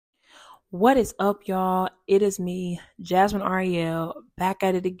What is up, y'all? It is me, Jasmine Ariel, back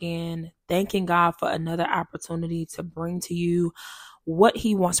at it again, thanking God for another opportunity to bring to you what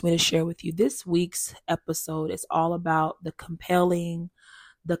He wants me to share with you. This week's episode is all about the compelling,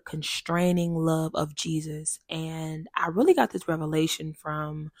 the constraining love of Jesus. And I really got this revelation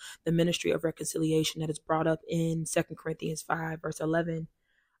from the ministry of reconciliation that is brought up in 2 Corinthians 5, verse 11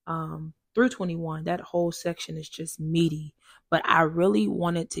 through 21. That whole section is just meaty, but I really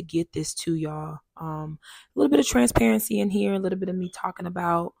wanted to get this to y'all. A little bit of transparency in here, a little bit of me talking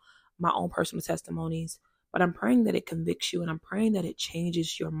about my own personal testimonies, but I'm praying that it convicts you, and I'm praying that it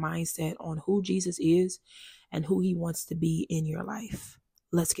changes your mindset on who Jesus is and who He wants to be in your life.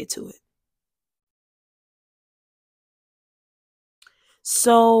 Let's get to it.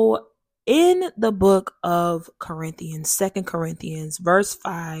 So in the book of Corinthians, 2 Corinthians,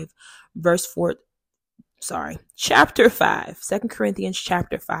 chapter 5, 2 Corinthians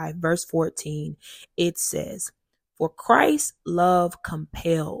chapter 5, verse 14, it says, for Christ's love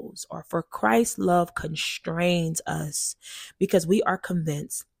compels, or for Christ's love constrains us, because we are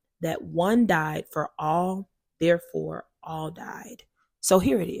convinced that one died for all, therefore all died. So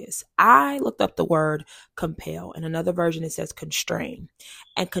here it is. I looked up the word compel. In another version, it says constrain.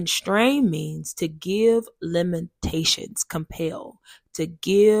 And constrain means to give limitations, compel, to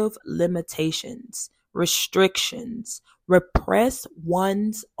give limitations, restrictions, repress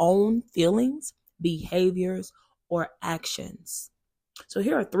one's own feelings, behaviors, or actions. So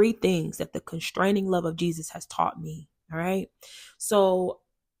here are three things that the constraining love of Jesus has taught me. All right. So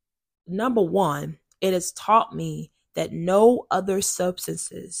number one, it has taught me that no other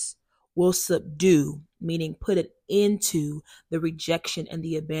substances will subdue, meaning put it into the rejection and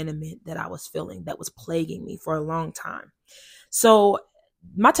the abandonment that I was feeling, that was plaguing me for a long time. So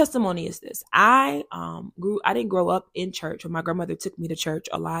my testimony is this. I didn't grow up in church, but my grandmother took me to church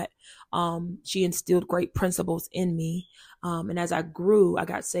a lot. She instilled great principles in me. And as I grew, I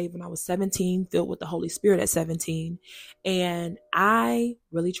got saved when I was 17, filled with the Holy Spirit at 17. And I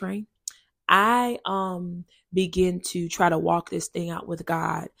really trained. I begin to try to walk this thing out with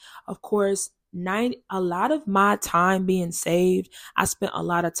God. Of course, a lot of my time being saved, I spent a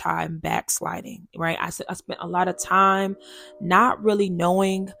lot of time backsliding, right? I spent a lot of time not really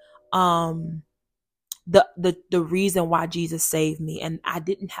knowing the reason why Jesus saved me, and I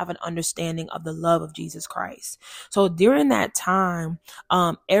didn't have an understanding of the love of Jesus Christ. So during that time,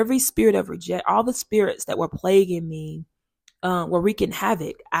 every spirit of reject, all the spirits that were plaguing me, were wreaking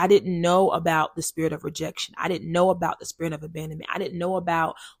havoc. I didn't know about the spirit of rejection. I didn't know about the spirit of abandonment. I didn't know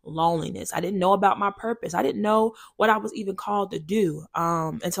about loneliness. I didn't know about my purpose. I didn't know what I was even called to do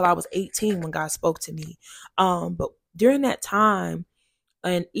until I was 18 when God spoke to me. But during that time,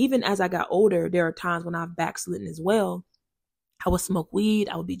 and even as I got older, there are times when I've backslidden as well. I would smoke weed.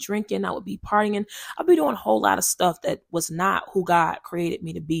 I would be drinking. I would be partying. I'd be doing a whole lot of stuff that was not who God created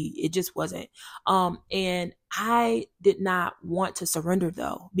me to be. It just wasn't. And I did not want to surrender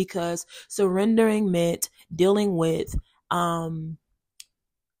though, because surrendering meant dealing with,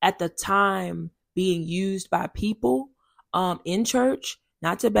 at the time, being used by people, in church,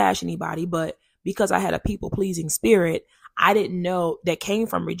 not to bash anybody, but because I had a people pleasing spirit, I didn't know that came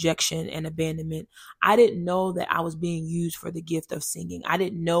from rejection and abandonment. I didn't know that I was being used for the gift of singing. I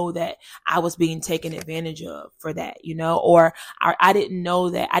didn't know that I was being taken advantage of for that, or I didn't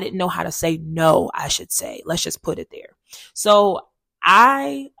know that. I didn't know how to say no, I should say. Let's just put it there. So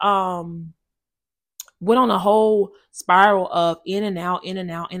I, went on a whole spiral of in and out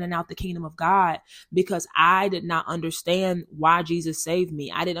the kingdom of God, because I did not understand why Jesus saved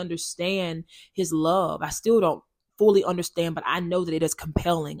me. I didn't understand His love. I still don't fully understand, but I know that it is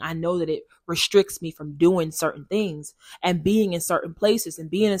compelling. I know that it restricts me from doing certain things and being in certain places and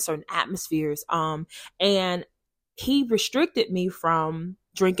being in certain atmospheres. And He restricted me from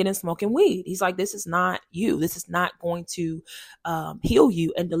drinking and smoking weed. He's like, this is not you. This is not going to heal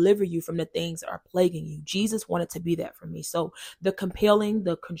you and deliver you from the things that are plaguing you. Jesus wanted to be that for me. So the compelling,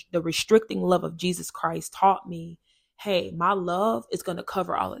 the restricting love of Jesus Christ taught me, hey, my love is going to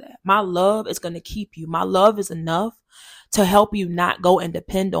cover all of that. My love is going to keep you. My love is enough to help you not go and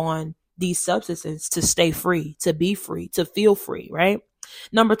depend on these substances to stay free, to be free, to feel free, right?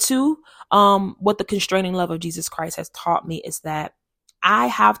 Number two, what the constraining love of Jesus Christ has taught me is that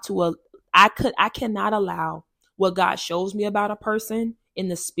I cannot allow what God shows me about a person in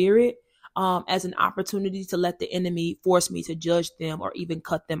the spirit as an opportunity to let the enemy force me to judge them or even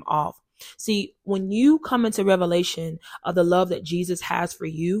cut them off. See, when you come into revelation of the love that Jesus has for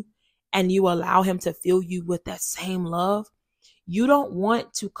you and you allow Him to fill you with that same love, you don't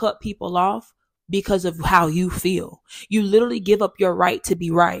want to cut people off because of how you feel. You literally give up your right to be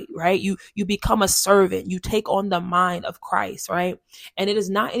right, right? You become a servant. You take on the mind of Christ, right? And it is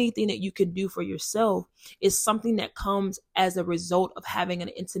not anything that you can do for yourself. It's something that comes as a result of having an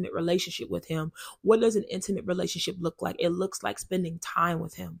intimate relationship with him. What does an intimate relationship look like? It looks like spending time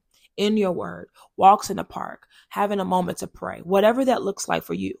with him in your word, walks in the park, having a moment to pray, whatever that looks like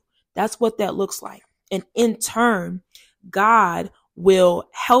for you. That's what that looks like. And in turn, God will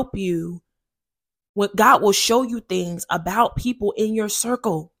help you. God will show you things about people in your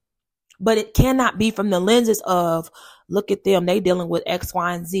circle, but it cannot be from the lenses of, look at them, they dealing with X,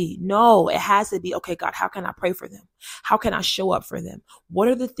 Y, and Z. No, it has to be, okay, God, how can I pray for them? How can I show up for them? What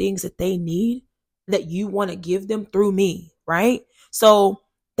are the things that they need that you want to give them through me, right? So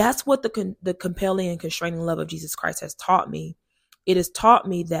that's what the compelling and constraining love of Jesus Christ has taught me. It has taught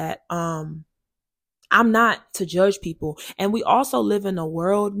me that I'm not to judge people. And we also live in a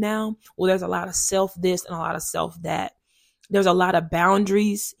world now where there's a lot of self this and a lot of self that. There's a lot of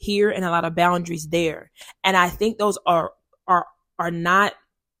boundaries here and a lot of boundaries there. And I think those are not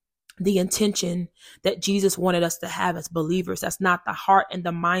the intention that Jesus wanted us to have as believers. That's not the heart and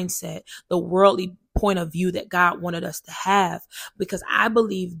the mindset, the worldly point of view that God wanted us to have. Because I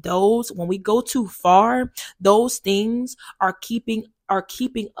believe when we go too far, those things are keeping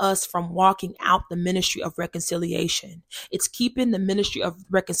us from walking out the ministry of reconciliation. It's keeping the ministry of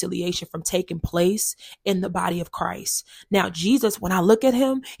reconciliation from taking place in the body of Christ. Now, Jesus, when I look at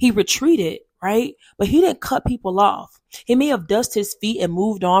him, he retreated, right? But he didn't cut people off. He may have dusted his feet and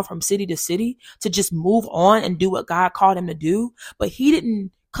moved on from city to city to just move on and do what God called him to do. But he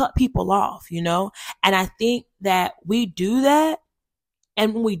didn't cut people off, And I think that we do that.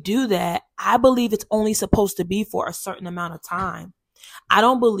 And when we do that, I believe it's only supposed to be for a certain amount of time. I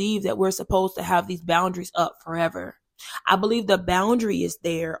don't believe that we're supposed to have these boundaries up forever. I believe the boundary is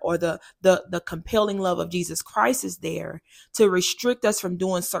there, or the compelling love of Jesus Christ is there to restrict us from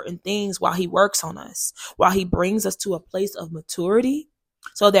doing certain things while he works on us, while he brings us to a place of maturity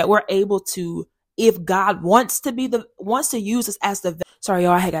so that we're able to, if God wants to use us as sorry,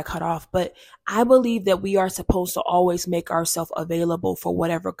 y'all, I got cut off, but I believe that we are supposed to always make ourselves available for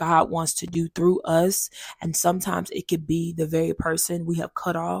whatever God wants to do through us. And sometimes it could be the very person we have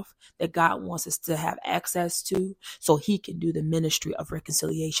cut off that God wants us to have access to so he can do the ministry of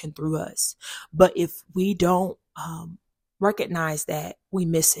reconciliation through us. But if we don't recognize that, we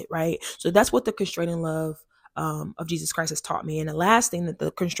miss it, right? So that's what the constraining love of Jesus Christ has taught me. And the last thing that the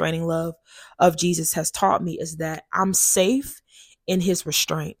constraining love of Jesus has taught me is that I'm safe in his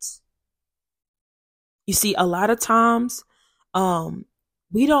restraints. You see, a lot of times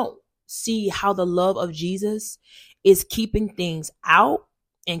we don't see how the love of Jesus is keeping things out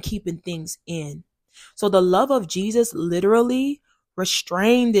and keeping things in. So the love of Jesus literally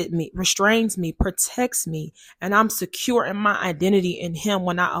restrains me, protects me, and I'm secure in my identity in him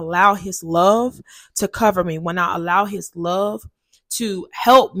when I allow his love to cover me, when I allow his love to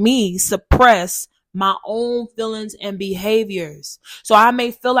help me suppress my own feelings and behaviors. So I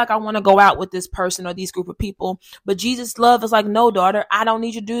may feel like I want to go out with this person or these group of people, but Jesus' love is like, no, daughter, I don't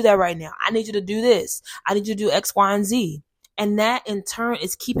need you to do that right now. I need you to do this. I need you to do X, Y, and Z. And that in turn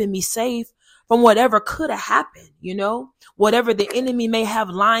is keeping me safe from whatever could have happened, whatever the enemy may have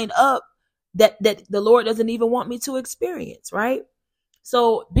lined up that the Lord doesn't even want me to experience, right?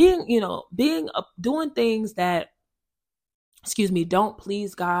 So doing things that don't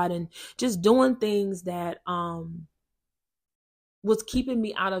please God, and just doing things that was keeping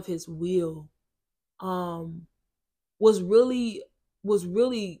me out of his will was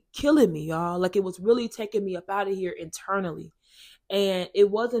really killing me, y'all. Like, it was really taking me up out of here internally. And it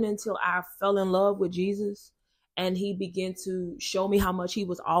wasn't until I fell in love with Jesus and he began to show me how much he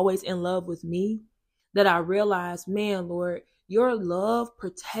was always in love with me that I realized, man, Lord, your love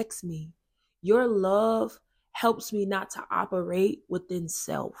protects me. Your love helps me not to operate within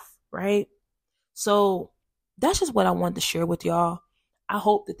self, right? So that's just what I wanted to share with y'all. I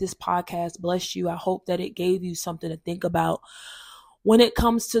hope that this podcast blessed you. I hope that it gave you something to think about when it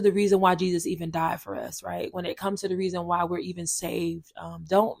comes to the reason why Jesus even died for us, right? When it comes to the reason why we're even saved.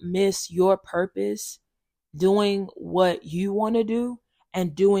 Don't miss your purpose doing what you want to do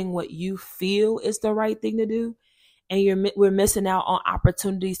and doing what you feel is the right thing to do. And we're missing out on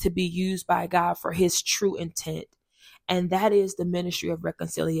opportunities to be used by God for his true intent. And that is the ministry of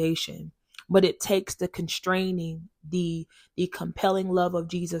reconciliation. But it takes the constraining, the compelling love of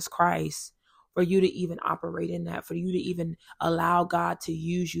Jesus Christ for you to even operate in that, for you to even allow God to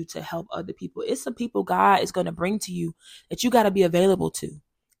use you to help other people. It's some people God is going to bring to you that you got to be available to.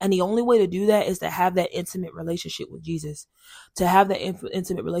 And the only way to do that is to have that intimate relationship with Jesus, to have that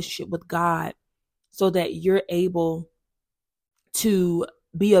intimate relationship with God, so that you're able to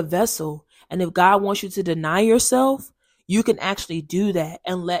be a vessel. And if God wants you to deny yourself, you can actually do that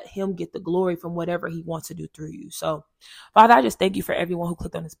and let him get the glory from whatever he wants to do through you. So, Father, I just thank you for everyone who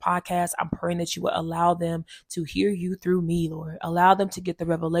clicked on this podcast. I'm praying that you will allow them to hear you through me, Lord. Allow them to get the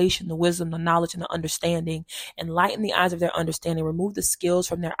revelation, the wisdom, the knowledge, and the understanding. Enlighten the eyes of their understanding. Remove the scales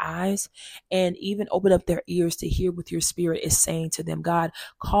from their eyes and even open up their ears to hear what your spirit is saying to them. God,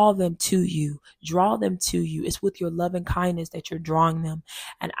 call them to you. Draw them to you. It's with your loving kindness that you're drawing them.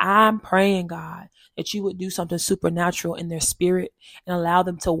 And I'm praying, God, that you would do something supernatural in their spirit and allow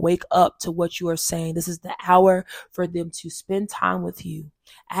them to wake up to what you are saying. This is the hour for them to spend time with you.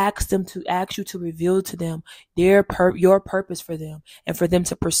 Ask you to reveal to them your purpose for them and for them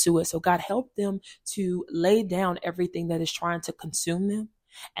to pursue it. So God, help them to lay down everything that is trying to consume them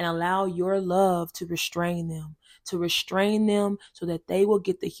and allow your love to restrain them so that they will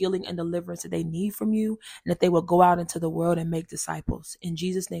get the healing and deliverance that they need from you, and that they will go out into the world and make disciples. In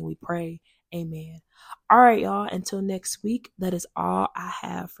Jesus' name we pray. Amen. All right, y'all. Until next week, that is all I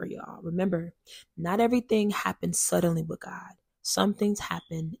have for y'all. Remember, not everything happens suddenly with God. Some things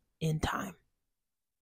happen in time.